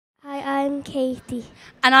I'm Katie.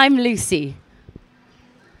 And I'm Lucy.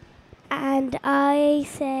 And I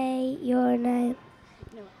say your name.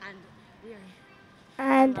 No, and we're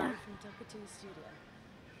And live from Tuckatoos Studio.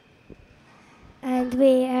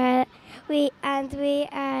 and we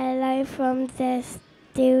are live from the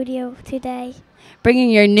studio today.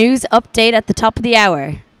 Bringing your news update at the top of the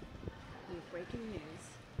hour. We have breaking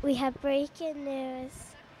news. We have breaking news.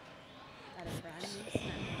 That a brand new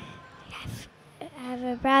snack Have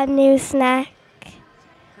a brand new snack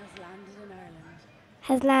has landed in Ireland.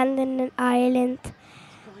 has landed in Ireland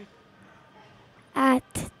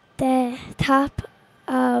at the top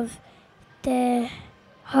of the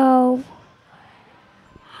hoe.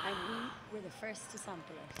 And we were the first to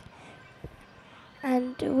sample it.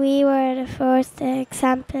 And we were the first to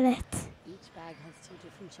sample it. Each bag has two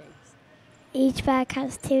different shapes. Each bag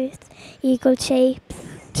has two equal shapes.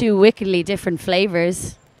 Two wickedly different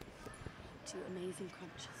flavours.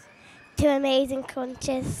 Two amazing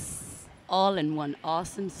crunches. All in one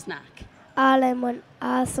awesome snack. All in one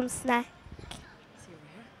awesome snack.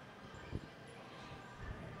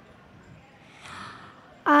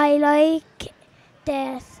 I like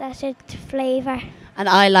the sausage flavour. And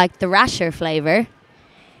I like the rasher flavour.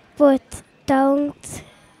 But don't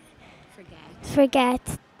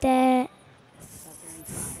forget the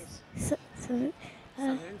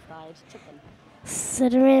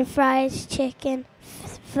southern fried chicken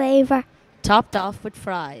flavour. Topped off with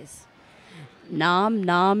fries. Nom,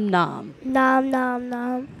 nom, nom. Nom nom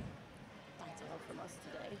nom. That's all from us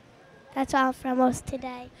today. That's all from us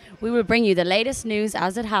today. We will bring you the latest news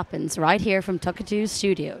as it happens right here from Tuckatoos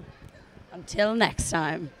Studio. Until next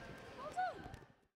time.